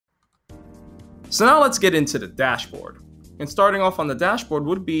So now let's get into the dashboard. And starting off on the dashboard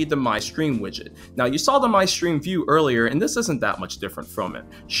would be the My Stream widget. Now you saw the My Stream view earlier, and this isn't that much different from it,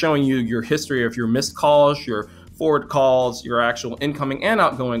 showing you your history of your missed calls, your forward calls, your actual incoming and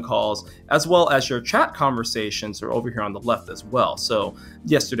outgoing calls, as well as your chat conversations are over here on the left as well. So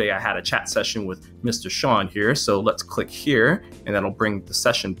yesterday I had a chat session with Mr. Sean here, so let's click here and that'll bring the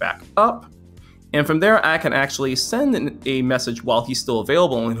session back up. And from there, I can actually send a message while he's still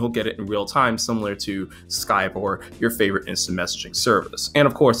available, and he'll get it in real time, similar to Skype or your favorite instant messaging service. And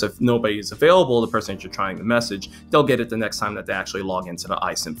of course, if nobody is available, the person that you're trying to message, they'll get it the next time that they actually log into the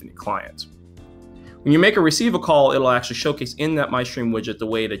iSymphony client. When you make or receive a call, it'll actually showcase in that My Stream widget the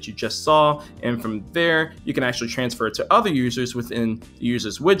way that you just saw. And from there, you can actually transfer it to other users within the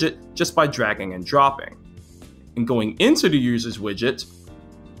Users widget just by dragging and dropping. And going into the Users widget,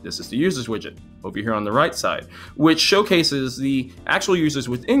 this is the Users widget over here on the right side, which showcases the actual users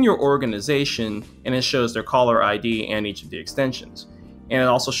within your organization, and it shows their caller ID and each of the extensions. And it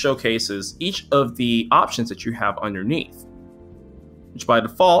also showcases each of the options that you have underneath, which by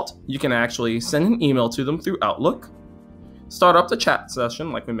default, you can actually send an email to them through Outlook, start up the chat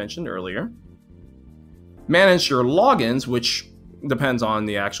session like we mentioned earlier, manage your logins, which depends on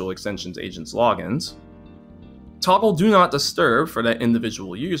the actual extension's agent's logins, toggle Do Not Disturb for that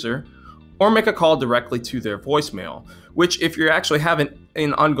individual user, or make a call directly to their voicemail, which if you're actually having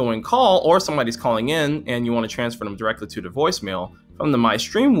an ongoing call or somebody's calling in and you want to transfer them directly to the voicemail, from the My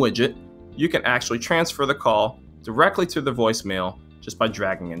Stream widget, you can actually transfer the call directly to the voicemail just by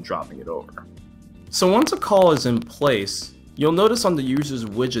dragging and dropping it over. So once a call is in place, you'll notice on the Users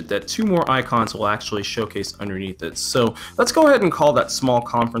widget that two more icons will actually showcase underneath it. So let's go ahead and call that small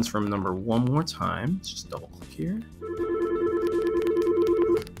conference room number one more time. Let's just double click here.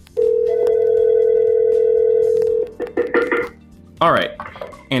 All right,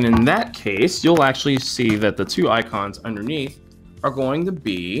 and in that case, you'll actually see that the two icons underneath are going to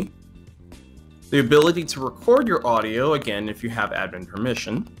be the ability to record your audio, again, if you have admin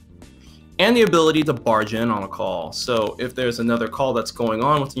permission, and the ability to barge in on a call. So if there's another call that's going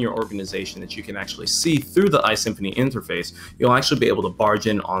on within your organization that you can actually see through the iSymphony interface, you'll actually be able to barge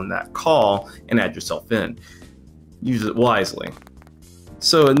in on that call and add yourself in. Use it wisely.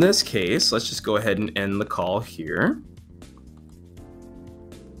 So in this case, let's just go ahead and end the call here.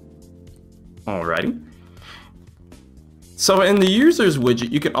 Alrighty. So in the Users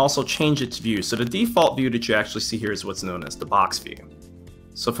widget, you can also change its view. So the default view that you actually see here is what's known as the box view.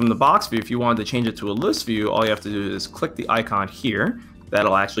 So from the box view, if you wanted to change it to a list view, all you have to do is click the icon here.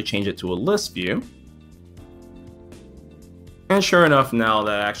 That'll actually change it to a list view. And sure enough, now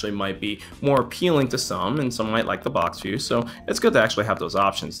that actually might be more appealing to some, and some might like the box view. So it's good to actually have those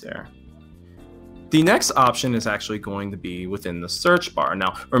options there. The next option is actually going to be within the search bar.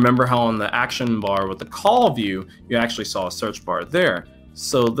 Now, remember how on the action bar with the call view, you actually saw a search bar there.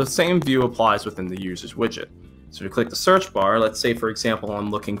 So the same view applies within the Users widget. So we click the search bar. Let's say, for example,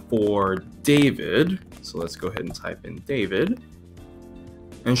 I'm looking for David. So let's go ahead and type in David.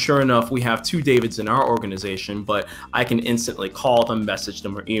 And sure enough, we have two Davids in our organization, but I can instantly call them, message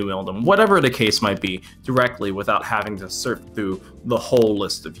them, or email them, whatever the case might be, directly without having to surf through the whole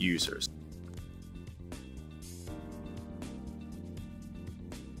list of users.